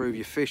want to improve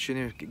your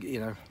fishing, you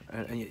know,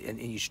 and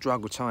you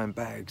struggle tying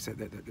bags,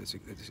 there's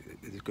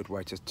a good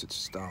way to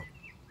start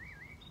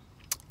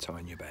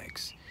tying your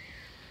bags.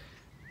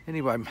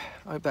 Anyway,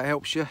 I hope that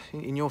helps you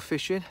in your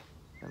fishing,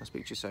 and I'll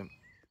speak to you soon.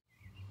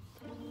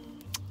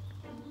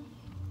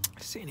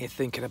 Sitting here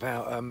thinking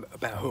about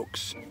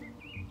hooks.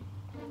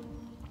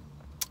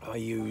 I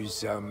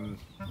use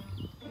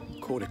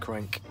quarter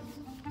crank.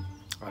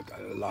 I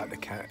like the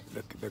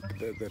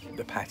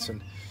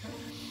pattern,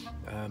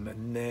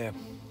 and they're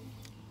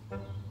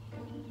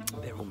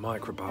all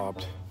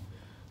microbarbed.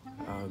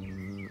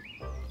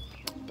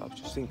 But I was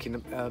just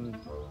thinking,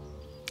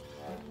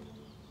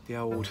 the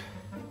old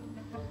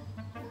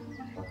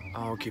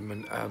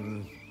argument,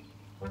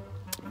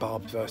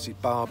 barbed versus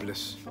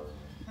barbless,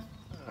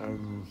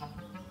 and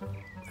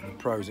the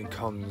pros and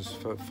cons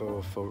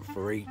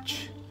for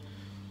each.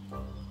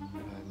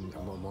 And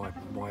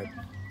why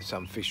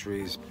some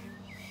fisheries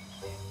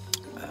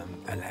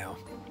allow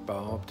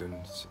barbed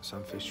and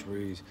some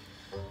fisheries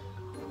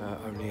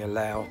only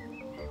allow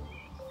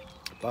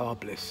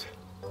barbless.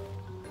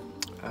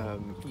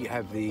 You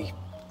have the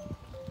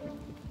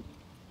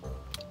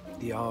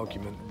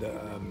argument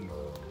that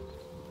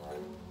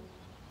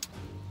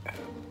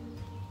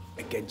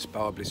against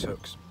barbless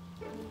hooks,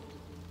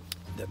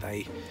 that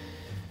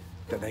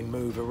they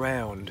move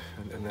around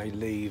and they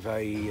leave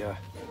a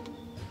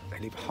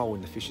hole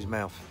in the fish's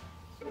mouth.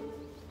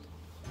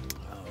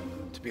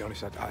 To be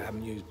honest, I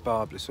haven't used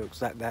barbless hooks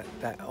that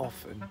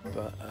often,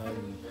 but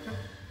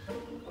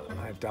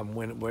I have done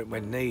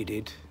when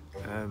needed,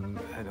 and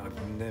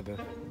I've never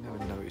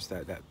noticed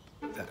that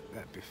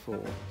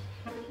before.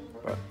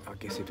 But I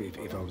guess if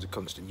I was a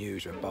constant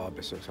user of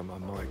barbless hooks, I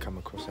might come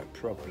across that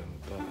problem.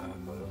 But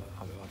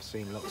I've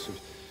seen I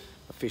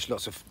fish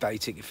lots of day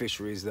ticket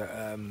fisheries that,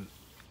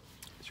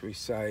 shall we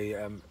say,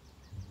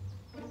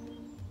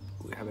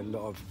 we have a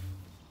lot of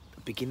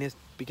beginner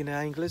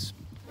anglers.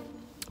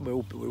 We're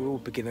all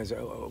beginners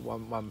at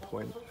one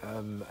point,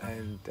 and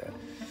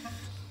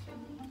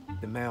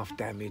the mouth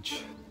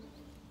damage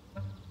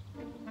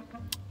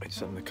in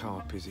some of the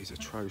carp is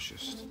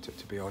atrocious,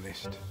 to be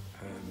honest.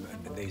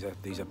 And these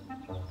are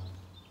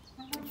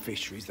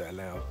fisheries that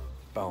allow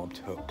barbed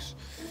hooks.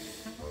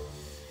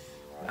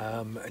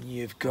 And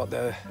you've got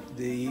the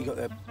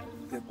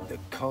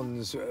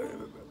cons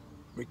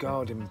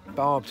regarding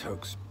barbed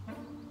hooks.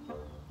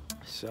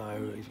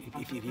 So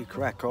if you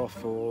crack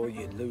off or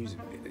you lose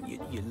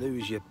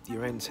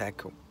your end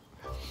tackle,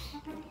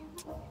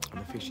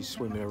 and the fish is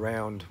swimming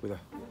around with a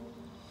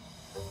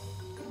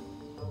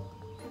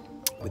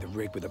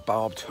rig with a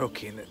barbed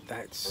hook in it,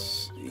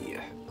 that's,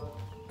 yeah,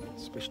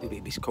 especially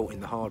if it's caught in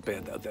the hard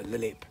bit of the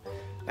lip,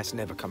 that's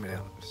never coming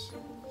out.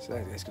 So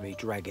it's going to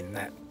be dragging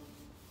that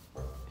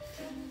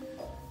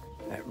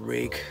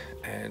rig,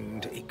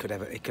 and it could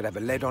have a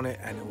lead on it,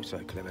 and also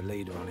it could have a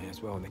leader on it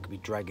as well, and they could be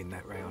dragging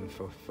that round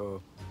for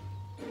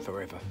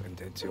forever,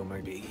 and until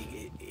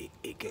maybe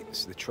it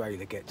gets, the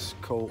trailer gets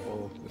caught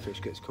or the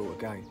fish gets caught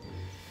again.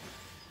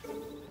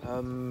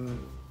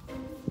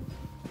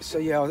 So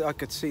yeah, I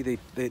could see the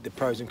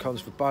pros and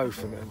cons for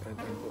both, and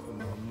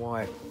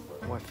why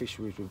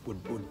fisheries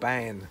would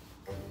ban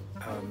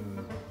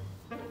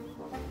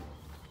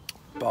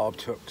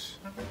barbed hooks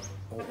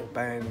or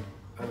ban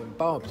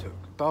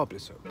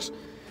barbless hooks.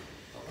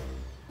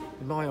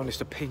 In my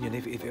honest opinion,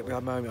 if I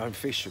had my own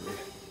fishery,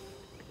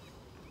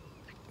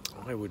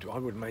 I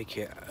would make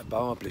it a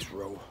barbless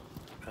rule,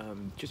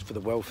 just for the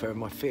welfare of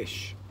my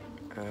fish,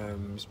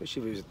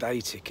 especially if it was a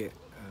day ticket.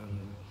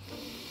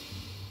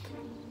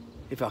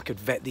 If I could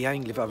vet the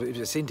angler, if it was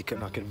a syndicate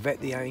and I could vet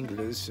the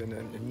anglers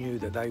and knew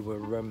that they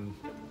were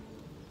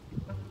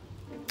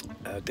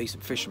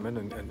decent fishermen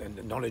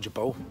and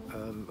knowledgeable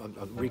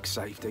on rig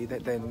safety,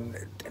 then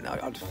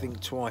I'd think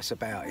twice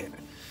about it.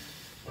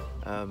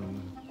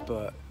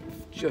 But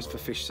just for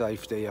fish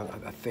safety,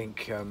 I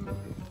think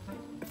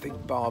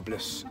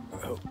barbless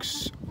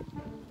hooks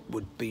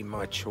would be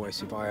my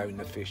choice if I owned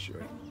the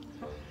fishery.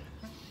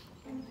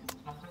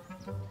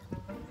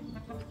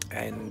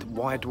 And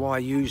why do I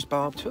use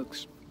barbed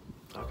hooks?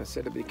 Like I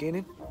said at the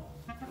beginning,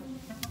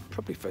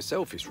 probably for a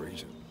selfish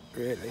reason,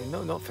 really.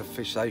 Not for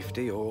fish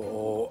safety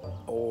or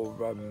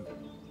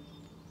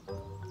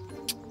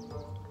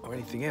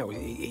anything else.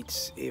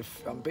 It's,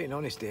 if I'm being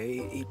honest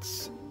here,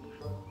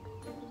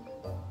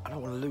 I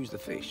don't want to lose the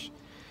fish.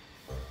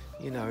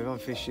 You know, if I'm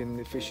fishing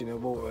the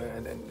water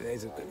and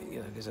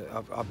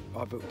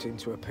I've hooked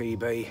into a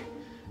PB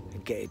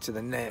and get it to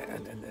the net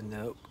and the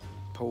hook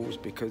pulls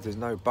because there's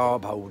no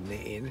barb holding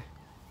it in.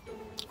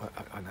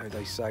 I know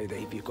they say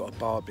that if you've got a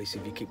barbless,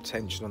 if you keep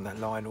tension on that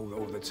line all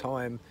the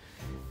time,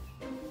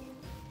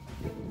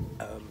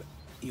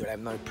 you'll have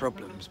no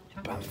problems.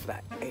 But for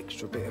that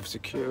extra bit of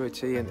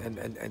security and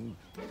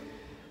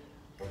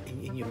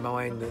in your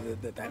mind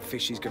that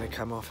fish is going to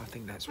come off, I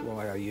think that's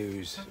why I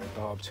use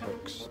barbed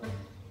hooks.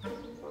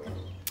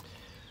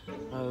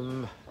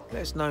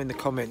 Let us know in the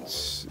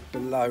comments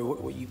below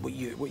what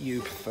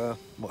you prefer,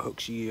 what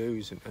hooks you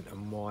use,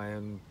 and why,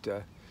 and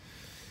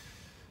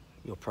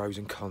your pros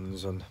and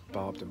cons on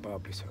barbed and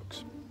barbless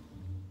hooks.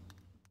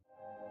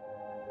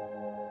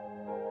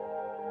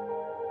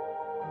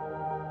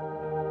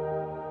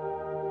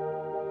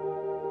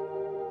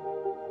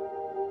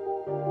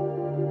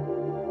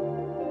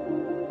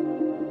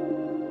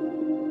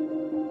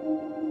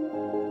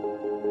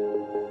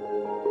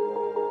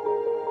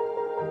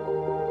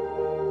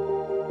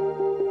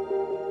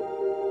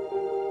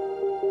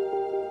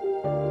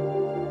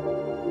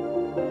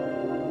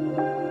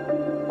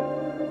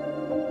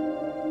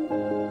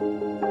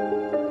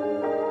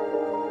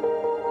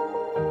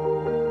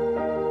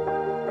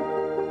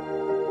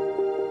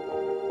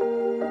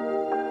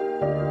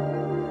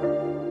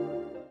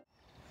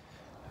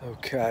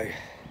 Okay.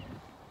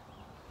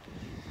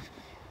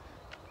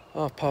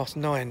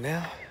 9:30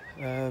 now.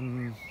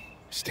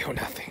 Still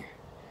nothing.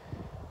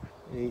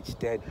 It's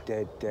dead.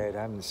 I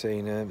haven't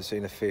seen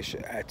a fish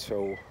at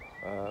all.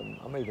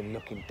 I'm even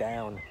looking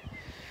down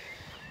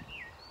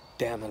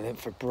the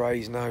length of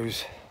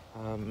Brasenose.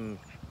 And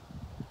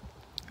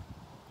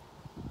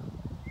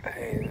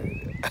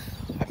I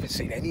haven't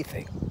seen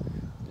anything.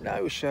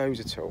 No shows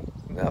at all.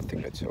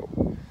 Nothing at all.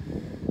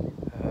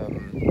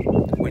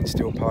 The wind's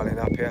still piling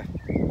up here.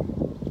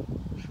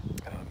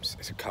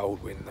 It's a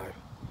cold wind though.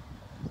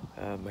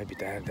 Maybe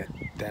down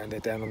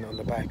on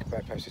the back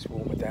post it's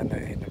warmer down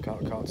that end. I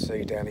can't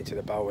see down into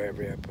the bow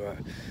area, but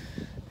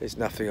there's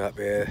nothing up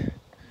here.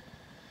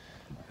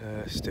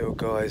 Still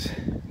guys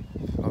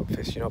up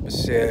fishing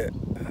opposite.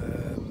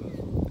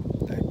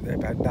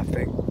 They've had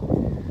nothing.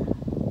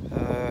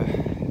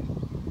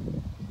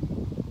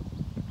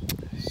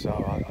 So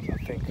I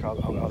think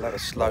I'll let a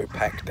slow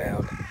pack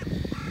down.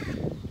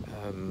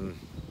 And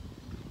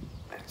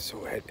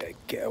sort of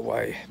get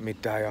away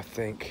midday, I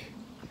think.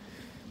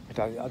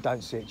 I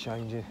don't see it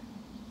changing.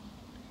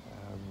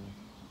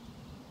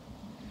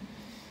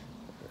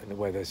 And the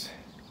weather's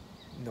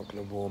not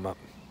going to warm up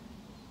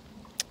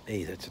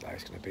either today.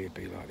 It's going to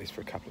be like this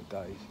for a couple of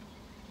days.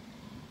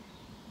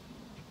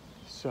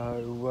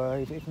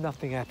 So if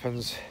nothing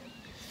happens,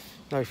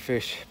 no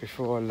fish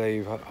before I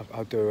leave,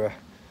 I'll do a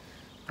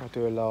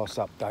last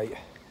update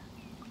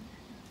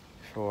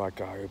before I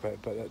go.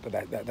 But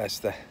that's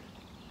the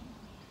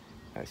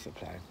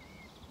plan.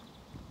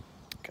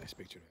 Okay,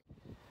 speak to you.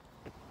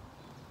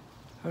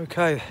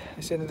 Okay,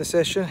 that's the end of the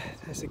session.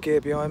 There's the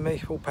gear behind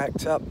me, all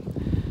packed up.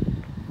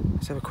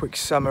 Let's have a quick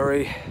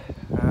summary.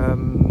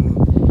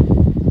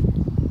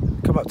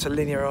 Come up to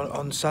Linear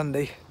on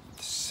Sunday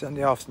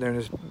afternoon,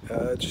 is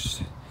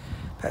just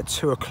about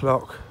 2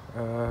 o'clock.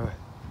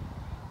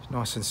 It's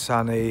nice and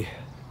sunny,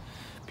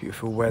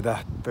 beautiful weather,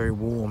 very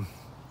warm.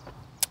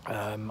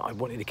 I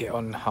wanted to get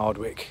on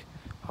Hardwick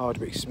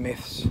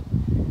Smiths.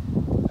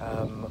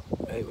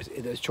 It was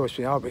a choice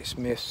between Hardwick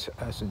Smiths,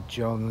 St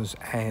John's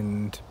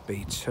and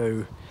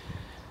B2.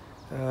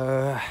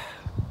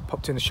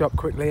 Popped in the shop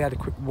quickly, had a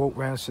quick walk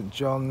around St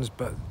John's,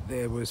 but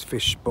there was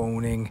fish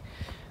spawning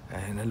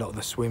and a lot of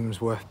the swims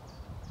were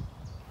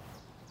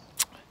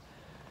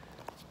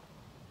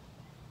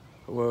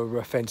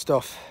fenced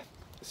off.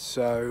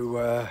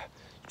 So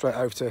straight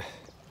over to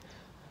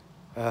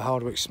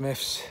Hardwick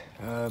Smiths.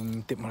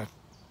 Didn't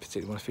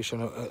particularly want to fish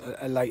on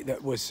a lake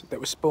that was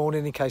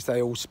spawning in case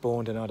they all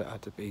spawned and I'd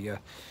had to be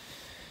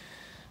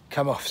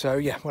come off. So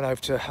yeah, went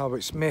over to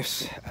Hardwick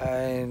Smiths,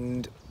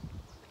 and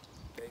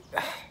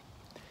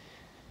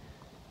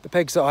the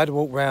pegs that I had to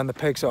walk around, the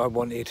pegs that I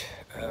wanted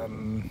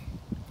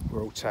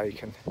were all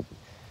taken.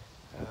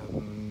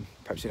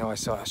 Perhaps in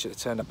hindsight I should have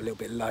turned up a little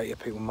bit later,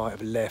 people might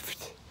have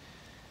left.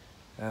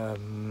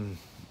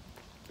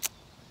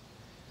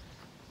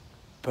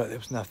 But there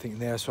was nothing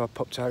there, so I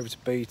popped over to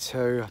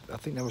B2. I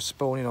think they were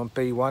spawning on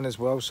B1 as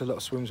well, so a lot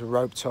of swims were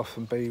roped off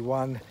on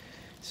B1.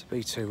 So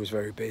B2 was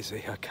very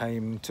busy. I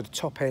came to the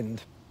top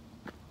end.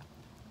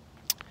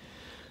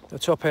 The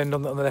top end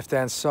on the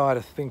left-hand side,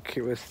 I think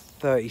it was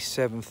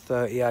 37,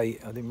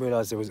 38. I didn't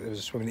realise there was a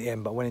swim in the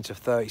end, but I went into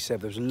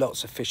 37. There was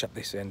lots of fish up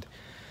this end.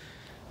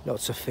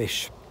 Lots of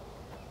fish.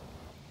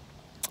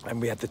 And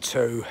we had the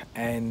 2,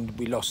 and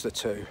we lost the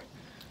 2.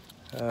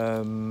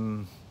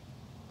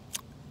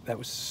 That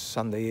was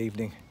Sunday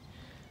evening.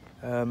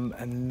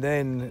 And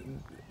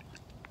then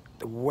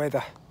the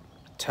weather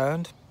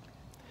turned.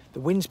 The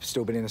wind's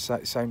still been in the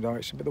same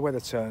direction, but the weather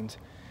turned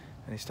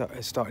and it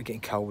started getting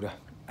colder,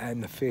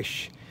 and the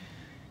fish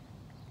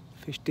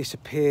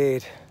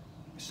disappeared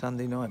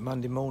Sunday night,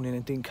 Monday morning,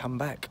 and didn't come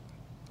back.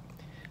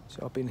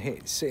 So I've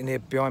been sitting here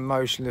behind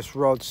motionless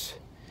rods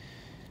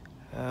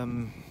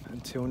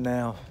until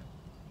now.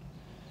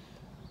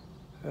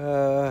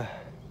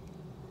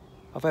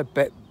 I've had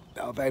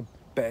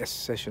better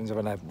sessions.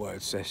 I've had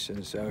worse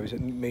sessions, so it was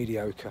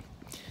mediocre.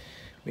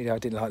 I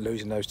didn't like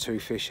losing those 2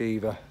 fish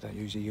either. I don't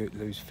usually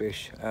lose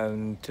fish,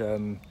 and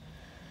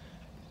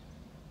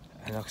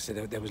like I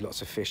said, there was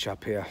lots of fish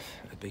up here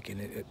at the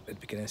beginning of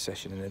the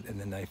session, and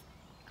then they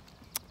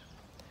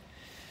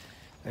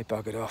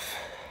buggered off.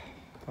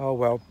 Oh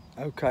well.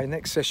 Okay,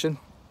 next session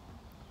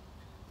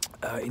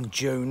in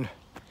June.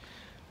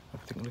 I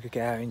think we're going to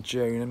get out in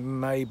June, and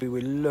maybe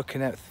we're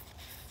looking at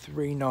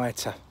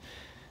 3-nighter.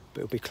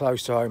 But it'll be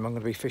close to home. I'm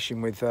going to be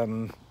fishing with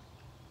friend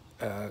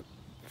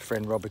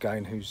Rob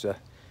again, who's a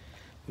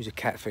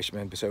catfish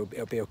member, so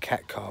it'll be a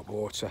carp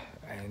water,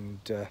 and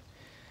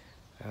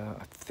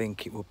I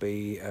think it will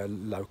be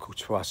local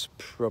to us,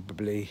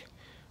 probably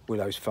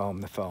Willow's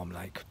Farm, the farm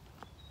lake.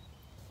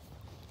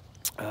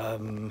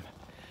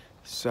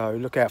 So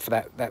look out for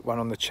that one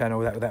on the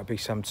channel. That'll be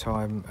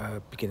sometime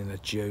beginning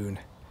of June.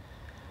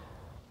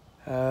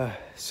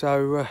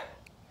 So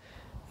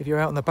if you're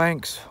out on the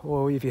banks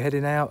or if you're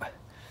heading out,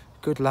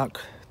 good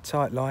luck,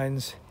 tight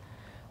lines,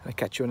 and I'll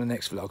catch you on the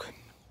next vlog.